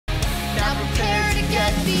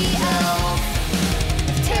forget the elf.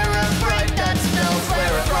 Terabyte that spells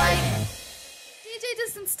Werabyte. DJ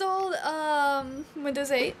just installed Windows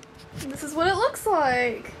 8. And this is what it looks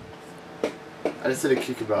like. I just did a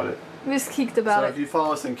Keek about it. We just keeked about so it. if you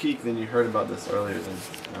follow us on Keek, then you heard about this earlier. Then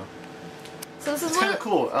So this is kind of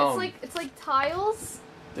cool. It's like tiles.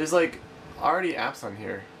 There's like already apps on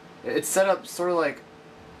here. It's set up sort of like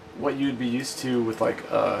what you'd be used to with like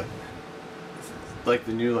the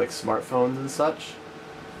new like smartphones and such.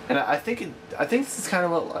 And I think this is kind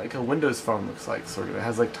of what like a Windows phone looks like, sort of. It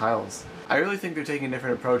has like tiles. I really think they're taking a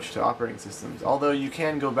different approach to operating systems. Although you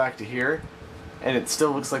can go back to here, and it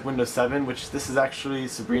still looks like Windows 7, which this is actually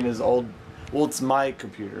Sabrina's old. Well, it's my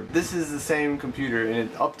computer. This is the same computer, and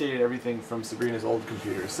it updated everything from Sabrina's old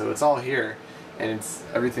computer, so it's all here, and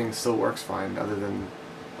everything still works fine. Other than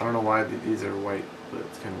I don't know why these are white, but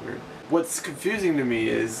it's kind of weird. What's confusing to me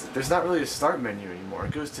is there's not really a start menu anymore.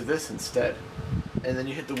 It goes to this instead. And then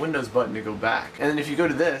you hit the Windows button to go back. And then if you go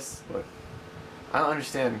to this, what? I don't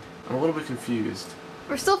understand. I'm a little bit confused.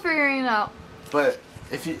 We're still figuring it out. But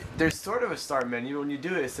there's sort of a start menu. When you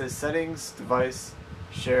do it, it says Settings, Device,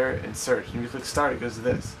 Share, and Search. And if you click Start, it goes to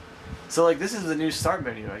this. So like this is the new start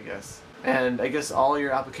menu, I guess. And I guess all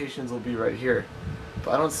your applications will be right here.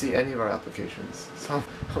 But I don't see any of our applications. So I'm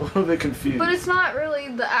a little bit confused. But it's not really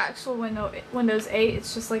the actual Windows 8.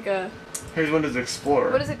 It's just like a... Here's Windows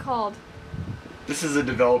Explorer. What is it called? This is a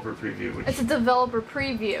developer preview. It's a developer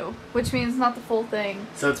preview, which means not the full thing.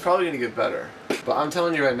 So it's probably going to get better. But I'm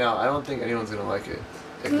telling you right now, I don't think anyone's going to like it.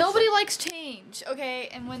 Nobody likes change, okay?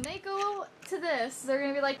 And when they go to this, they're going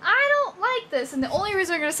to be like, I don't like this. And the only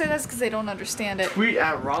reason they're going to say that is because they don't understand it. Tweet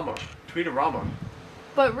at Rama. Tweet at Rama.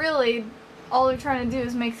 But really, all they're trying to do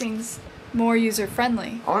is make things more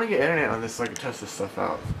user-friendly. I want to get internet on this so I can test this stuff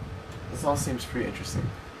out. This all seems pretty interesting.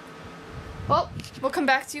 Well, we'll come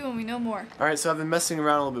back to you when we know more. Alright, so I've been messing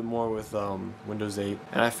around a little bit more with Windows 8,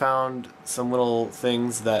 and I found some little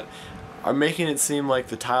things that are making it seem like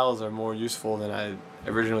the tiles are more useful than I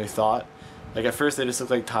originally thought. Like at first they just look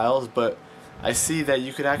like tiles, but I see that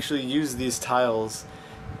you could actually use these tiles,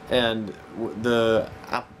 and the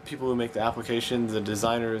people who make the applications, the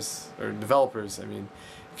designers, or developers, I mean,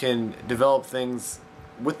 can develop things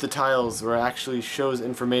with the tiles where it actually shows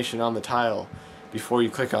information on the tile before you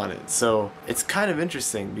click on it. So it's kind of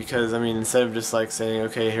interesting because, I mean, instead of just like saying,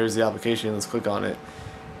 okay, here's the application, let's click on it,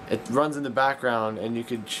 it runs in the background and you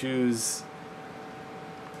could choose,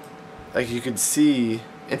 like you could see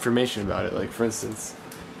information about it. Like for instance,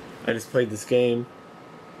 I just played this game.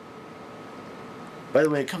 By the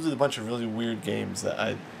way, it comes with a bunch of really weird games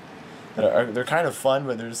that they're kind of fun,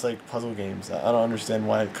 but they're just like puzzle games. I don't understand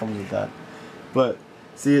why it comes with that. But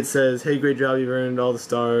see, it says, hey, great job, you've earned all the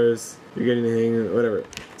stars, you're getting anything, whatever.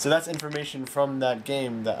 So that's information from that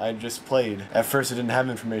game that I just played. At first it didn't have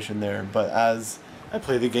information there, but as I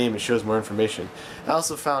play the game, it shows more information. I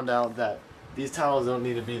also found out that these tiles don't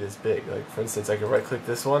need to be this big. Like for instance, I can right click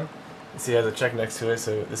this one, and see it has a check next to it,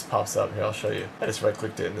 so this pops up. Here, I'll show you. I just right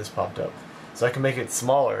clicked it and this popped up. So I can make it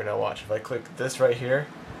smaller. Now watch, if I click this right here,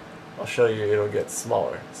 I'll show you it'll get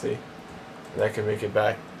smaller, see? And I can make it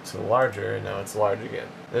back to larger, and now it's large again.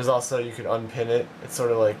 There's also, you can unpin it. It's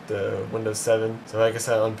sort of like the Windows 7. So like I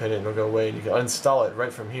said, unpin it and it'll go away, and you can uninstall it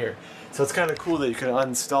right from here. So it's kind of cool that you can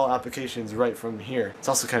uninstall applications right from here. It's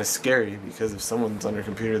also kind of scary because if someone's on their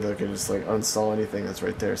computer, they can just like uninstall anything that's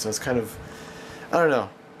right there. So it's kind of, I don't know.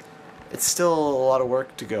 It's still a lot of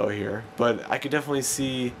work to go here, but I could definitely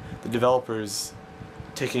see the developers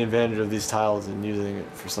taking advantage of these tiles and using it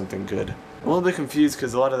for something good. I'm a little bit confused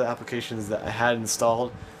because a lot of the applications that I had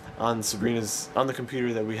installed on the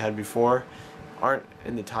computer that we had before aren't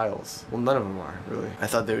in the tiles. Well, none of them are, really. I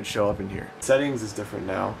thought they would show up in here. Settings is different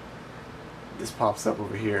now. This pops up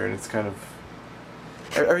over here, and it's kind of...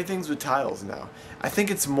 everything's with tiles now. I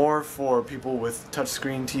think it's more for people with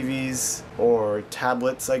touchscreen TVs or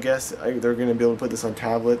tablets, I guess. They're going to be able to put this on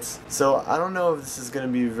tablets. So I don't know if this is going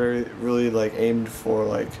to be really like aimed for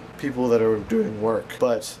like people that are doing work.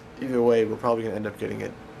 But either way, we're probably going to end up getting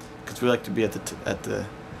it because we like to be at the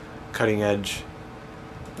cutting edge.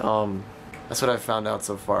 That's what I've found out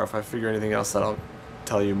so far. If I figure anything else out, I'll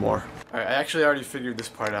tell you more. Alright, I actually already figured this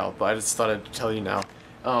part out, but I just thought I'd tell you now.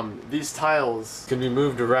 These tiles can be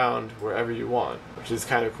moved around wherever you want, which is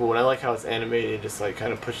kind of cool. And I like how it's animated, it just like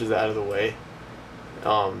kind of pushes it out of the way.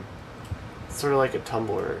 It's sort of like a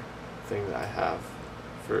Tumblr thing that I have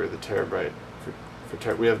for the Terabyte.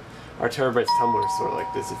 We have our Terabyte Tumblr is sort of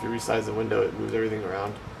like this. If you resize the window, it moves everything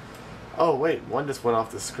around. Oh wait, one just went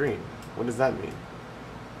off the screen. What does that mean?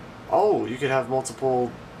 Oh, you could have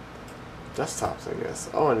multiple desktops, I guess.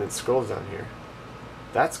 Oh, and it scrolls down here.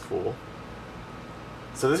 That's cool.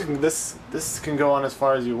 So this can go on as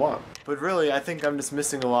far as you want. But really, I think I'm just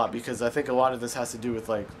missing a lot because I think a lot of this has to do with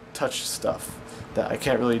like touch stuff that I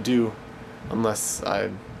can't really do unless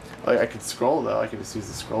I could scroll though. I could just use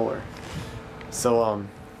the scroller. So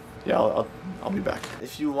yeah, I'll be back.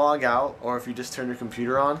 If you log out or if you just turn your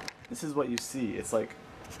computer on, this is what you see. It's like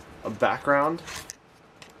a background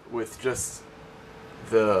with just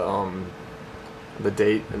the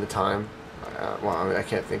date and the time. Well, I mean, I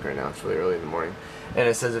can't think right now. It's really early in the morning, and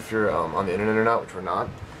it says if you're on the internet or not, which we're not.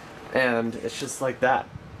 And it's just like that,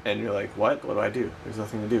 and you're like, what? What do I do? There's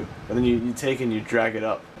nothing to do. And then you take and you drag it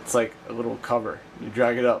up. It's like a little cover. You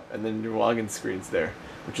drag it up, and then your login screen's there,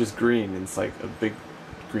 which is green. And it's like a big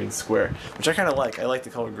green square, which I kind of like. I like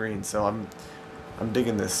the color green, so I'm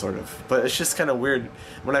digging this sort of. But it's just kind of weird.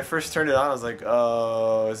 When I first turned it on, I was like,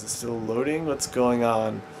 oh, is it still loading? What's going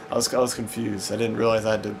on? I was confused. I didn't realize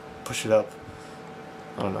I had to push it up.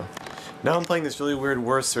 I don't know. Now I'm playing this really weird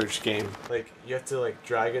word search game. Like, you have to like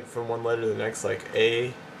drag it from one letter to the next, like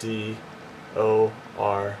A, D, O,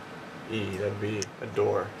 R, E. That'd be a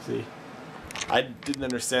door. See? I didn't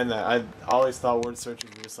understand that. I always thought word searches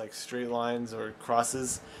were just like straight lines or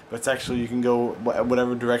crosses, but it's actually you can go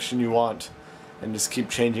whatever direction you want and just keep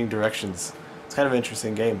changing directions. It's kind of an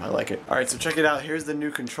interesting game. I like it. Alright, so check it out. Here's the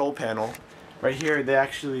new control panel. Right here, they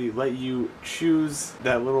actually let you choose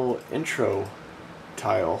that little intro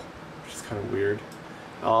tile, which is kind of weird.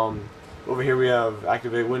 Over here we have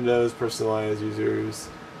activate windows, personalize users,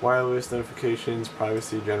 wireless notifications,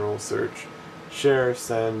 privacy, general search, share,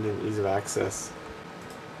 send, and ease of access.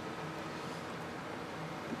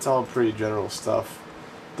 It's all pretty general stuff.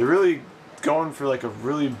 They're really going for like a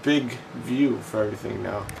really big view for everything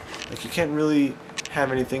now. Like you can't really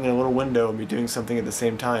have anything in a little window and be doing something at the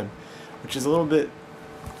same time, which is a little bit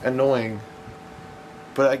annoying.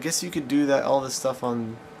 But I guess you could do that, all this stuff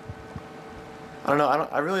on, I don't know,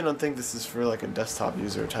 I really don't think this is for like a desktop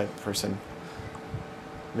user type person.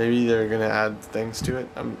 Maybe they're gonna add things to it.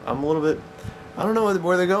 I'm a little bit, I don't know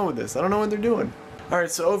where they're going with this. I don't know what they're doing.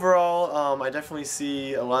 Alright, so overall, I definitely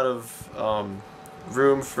see a lot of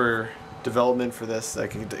room for development for this. It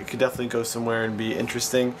could definitely go somewhere and be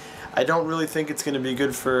interesting. I don't really think it's gonna be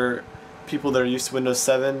good for people that are used to Windows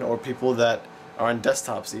 7 or people that are on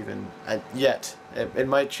desktops even yet. It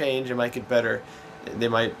might change, it might get better, they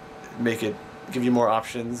might make it, give you more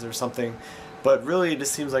options or something, but really it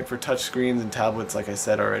just seems like for touch screens and tablets, like I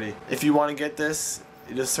said already. If you want to get this,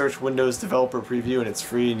 you just search Windows Developer Preview and it's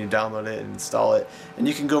free, and you download it and install it, and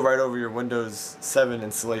you can go right over your Windows 7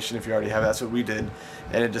 installation if you already have it. That's what we did,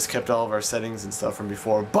 and it just kept all of our settings and stuff from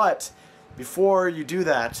before. But before you do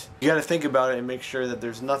that, you got to think about it and make sure that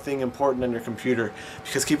there's nothing important on your computer,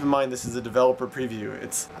 because keep in mind this is a developer preview.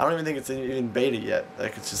 I don't even think it's even beta yet.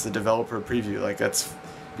 Like, it's just a developer preview. Like, that's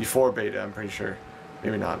before beta, I'm pretty sure.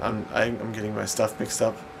 Maybe not. I'm getting my stuff mixed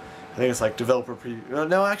up. I think it's like developer preview.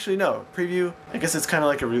 No, actually no. Preview. I guess it's kind of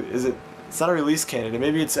like it's not a release candidate.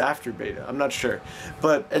 Maybe it's after beta. I'm not sure.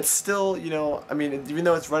 But it's still, you know, I mean, even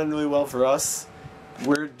though it's running really well for us,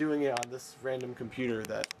 we're doing it on this random computer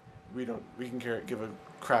that we can give a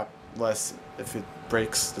crap less if it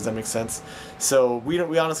breaks. Does that make sense? So we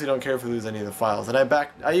honestly don't care if we lose any of the files. And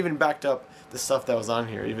I even backed up the stuff that was on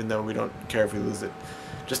here, even though we don't care if we lose it,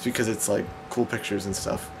 just because it's like cool pictures and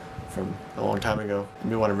stuff from a long time ago, and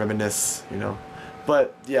we want to reminisce, you know.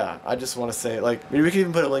 But yeah, I just want to say, like, maybe we can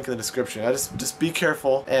even put a link in the description. Just be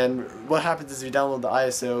careful. And what happens is you download the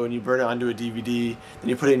ISO and you burn it onto a DVD, then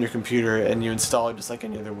you put it in your computer and you install it just like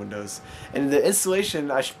any other Windows. And the installation,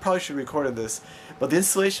 probably should have recorded this, but the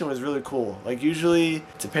installation was really cool. Like, usually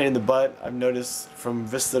it's a pain in the butt. I've noticed from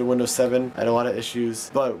Vista to Windows 7, I had a lot of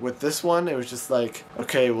issues. But with this one, it was just like,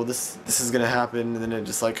 okay, well this is gonna happen, and then it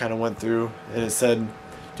just like kind of went through and it said, do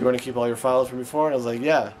you want to keep all your files from before? And I was like,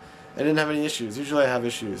 yeah. I didn't have any issues. Usually I have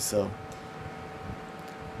issues, so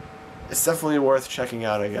it's definitely worth checking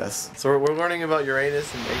out, I guess. So we're learning about Uranus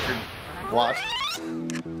and Angkor Wat.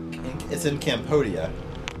 It's in Cambodia.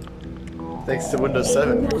 Thanks to Windows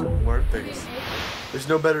 7, we learn things. There's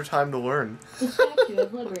no better time to learn. The Statue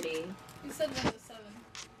of Liberty. You said Windows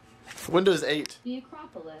 7. Windows 8. The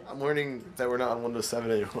Acropolis. I'm learning that we're not on Windows 7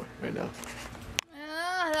 anymore right now.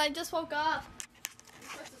 I just woke up.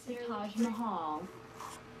 The Taj Mahal.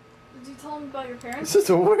 Did you tell them about your parents? It's just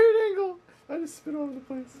a weird angle. I just spit all over the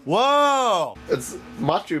place. Whoa! It's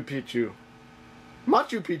Machu Picchu.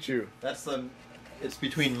 Machu Picchu. It's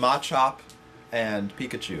between Machop and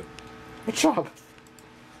Pikachu. Machop.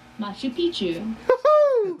 Machu Picchu.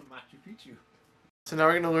 Machu Picchu. So now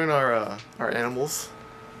we're gonna learn our animals.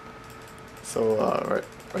 So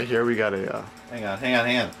right here we got a Hang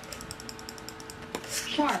on.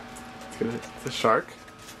 Shark. it's a shark.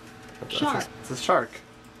 Shark. It's a shark.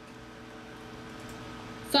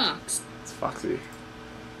 Fox. It's Foxy.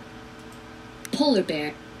 Polar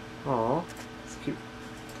bear. Aw, it's cute.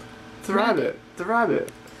 It's a rabbit. It's a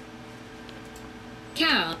rabbit.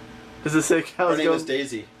 Cow. Does it say Her cows name go? is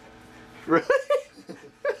Daisy. Really?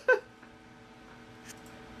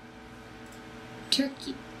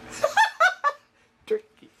 Turkey.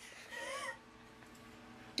 Turkey.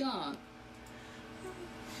 Dog.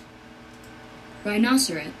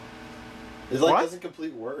 Rhinoceros. It like What? doesn't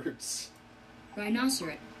complete words.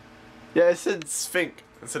 Rhinoceros. Yeah, it said sphinx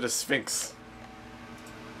instead of sphinx.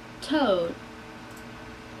 Toad.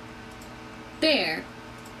 Bear.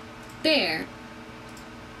 Bear.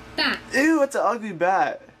 Bat. Ew, it's an ugly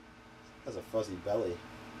bat. Has a fuzzy belly.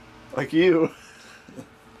 Like you.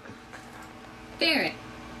 Ferret.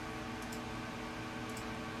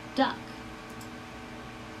 Duck.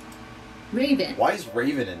 Raven. Why is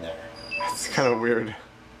Raven in there? It's kind of weird.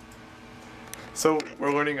 So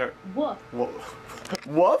we're learning our Wolf. wolf.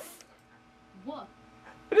 Wolf.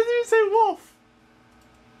 It doesn't even say wolf.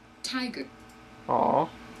 Tiger. Aw.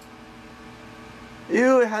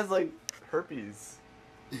 Ew, it has like herpes.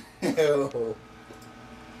 Ew.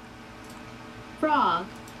 Frog.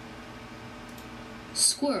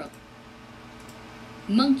 Squirrel.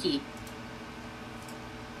 Monkey.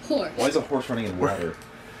 Horse. Why is a horse running in water?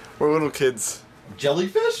 We're little kids.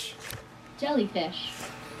 Jellyfish? Jellyfish.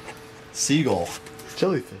 Seagull.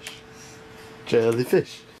 Jellyfish.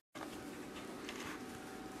 Jellyfish.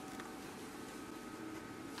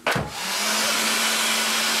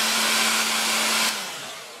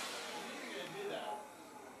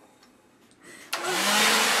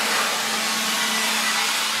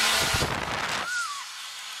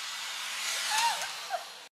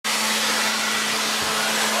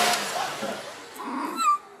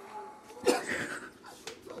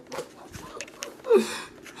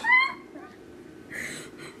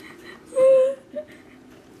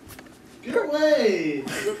 Get away!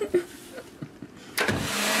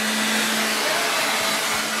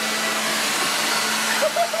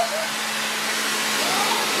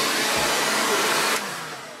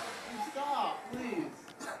 Stop, please.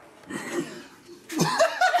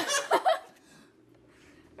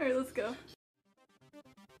 Alright, let's go.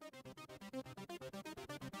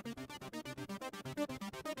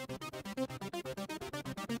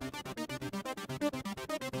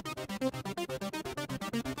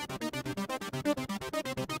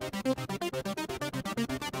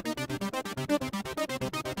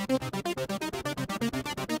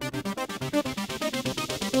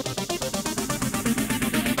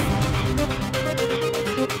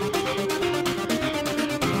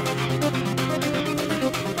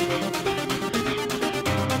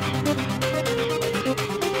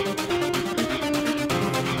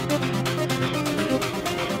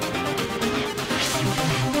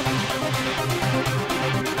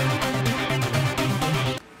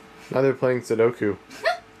 Now they're playing Sudoku.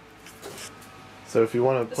 So if you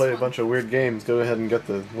want to play a bunch of weird games, go ahead and get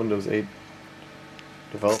the Windows 8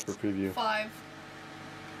 developer preview. 5.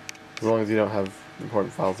 As long as you don't have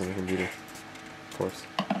important files on your computer. Of course.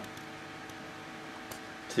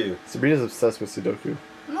 2. Sabrina's obsessed with Sudoku.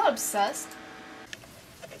 I'm not obsessed.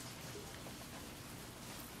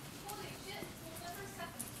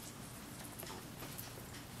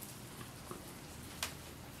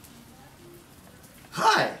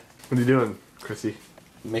 Hi! What are you doing, Chrissy?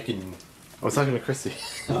 Making I was talking to Chrissy.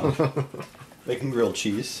 making grilled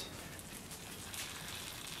cheese.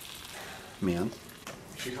 Man.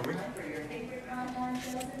 Is she coming?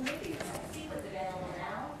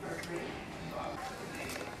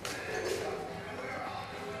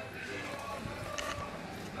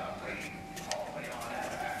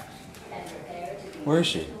 Where is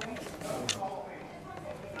she?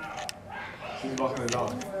 She's walking the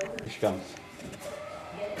dog. Here she comes.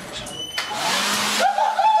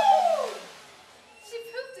 She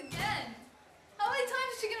pooped again. How many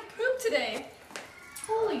times is she gonna poop today?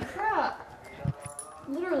 Holy crap.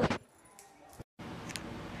 Literally.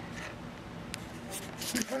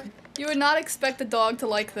 You would not expect a dog to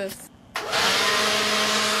like this.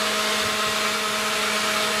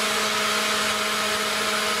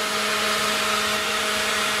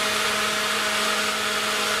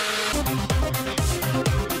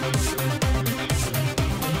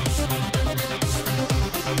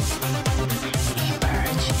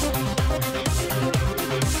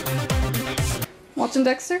 Watching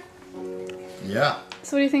Dexter? Yeah.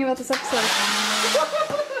 So what do you think about this episode?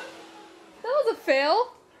 That was a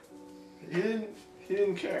fail. He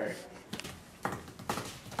didn't care.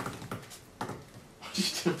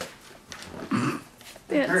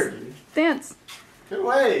 Dance. Dance. Get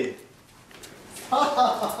away! You're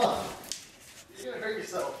gonna hurt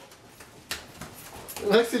yourself.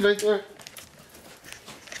 Lexi's right there.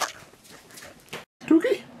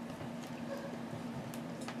 Dookie?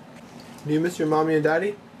 Do you miss your mommy and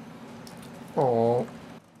daddy? Aww.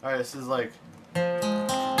 Alright, this is like... And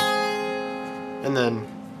then...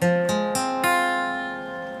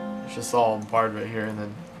 It's just all barred right here, and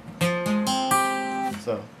then...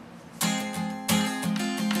 So...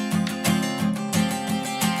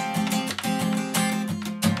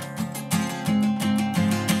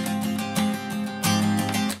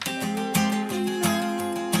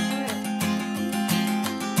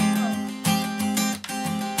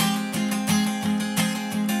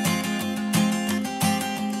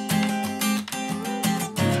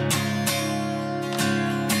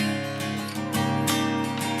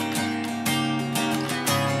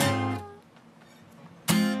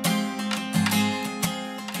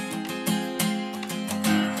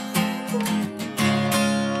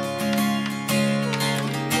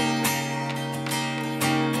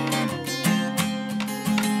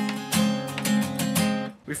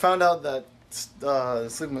 We found out that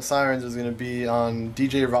Sleeping with Sirens was gonna be on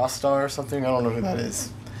DJ Rostar or something. I don't know who that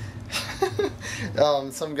is.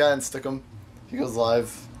 Some guy in Stickum. He goes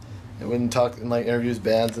live and wouldn't talk and like interviews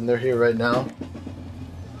bands, and they're here right now.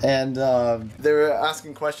 And they were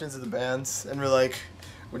asking questions of the bands, and we're like,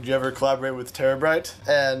 "Would you ever collaborate with Terabrite?"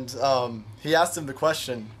 And he asked him the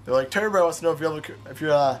question. They're like, "Terabrite wants to know if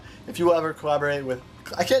you will ever collaborate with."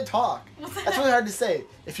 I can't talk. That's really hard to say.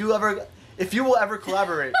 If you will ever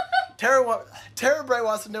collaborate. Terabrite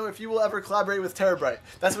wants to know if you will ever collaborate with Terabrite.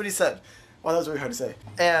 That's what he said. Wow, that was really hard to say.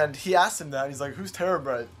 And he asked him that, and he's like, "Who's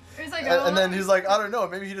Terabrite?" He's like, And then he's like, "I don't know.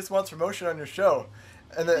 Maybe he just wants promotion on your show."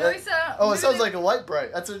 And then, No, he said, "Oh, it maybe sounds they- like a light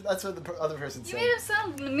bright." That's what the other person You said. made him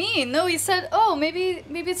sound mean. No, he said, "Oh, maybe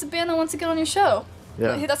it's a band that wants to get on your show."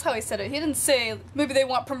 Yeah. That's how he said it. He didn't say maybe they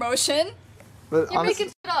want promotion. But You're honestly,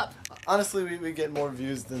 making shit up. honestly, we get more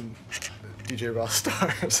views than DJ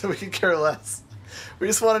Rostar, so we could care less. We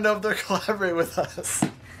just want to know if they're collaborating with us.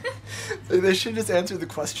 They should just answer the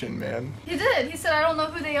question, man. He did. He said, "I don't know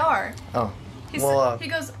who they are." Oh. He Well, said, he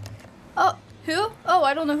goes, "Oh, who? Oh,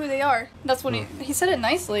 I don't know who they are." That's what he said it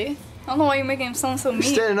nicely. I don't know why you're making him sound so You're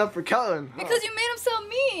mean. standing up for Kellen. Huh? Because you made him sound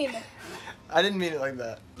mean. I didn't mean it like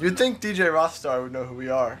that. You'd think DJ Rostar would know who we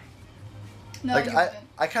are. No, Like you wouldn't.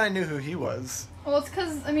 I kind of knew who he was Well, it's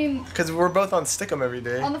because, I mean, because we're both on Stickum every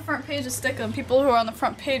day. on the front page of Stickum, people who are on the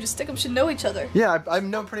front page of Stickum should know each other. Yeah, I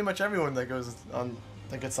know pretty much everyone that goes on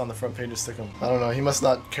that gets on the front page of Stickum. I don't know. He must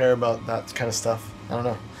not care about that kind of stuff. I don't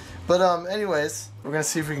know. But anyways, we're gonna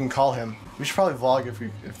see if we can call him. We should probably vlog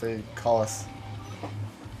if they call us.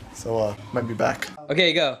 So might be back.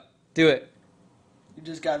 Okay, go. Do it. You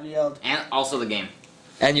just got VL'd. And also the game.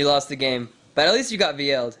 And you lost the game. But at least you got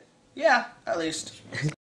VL'd. Yeah, at least.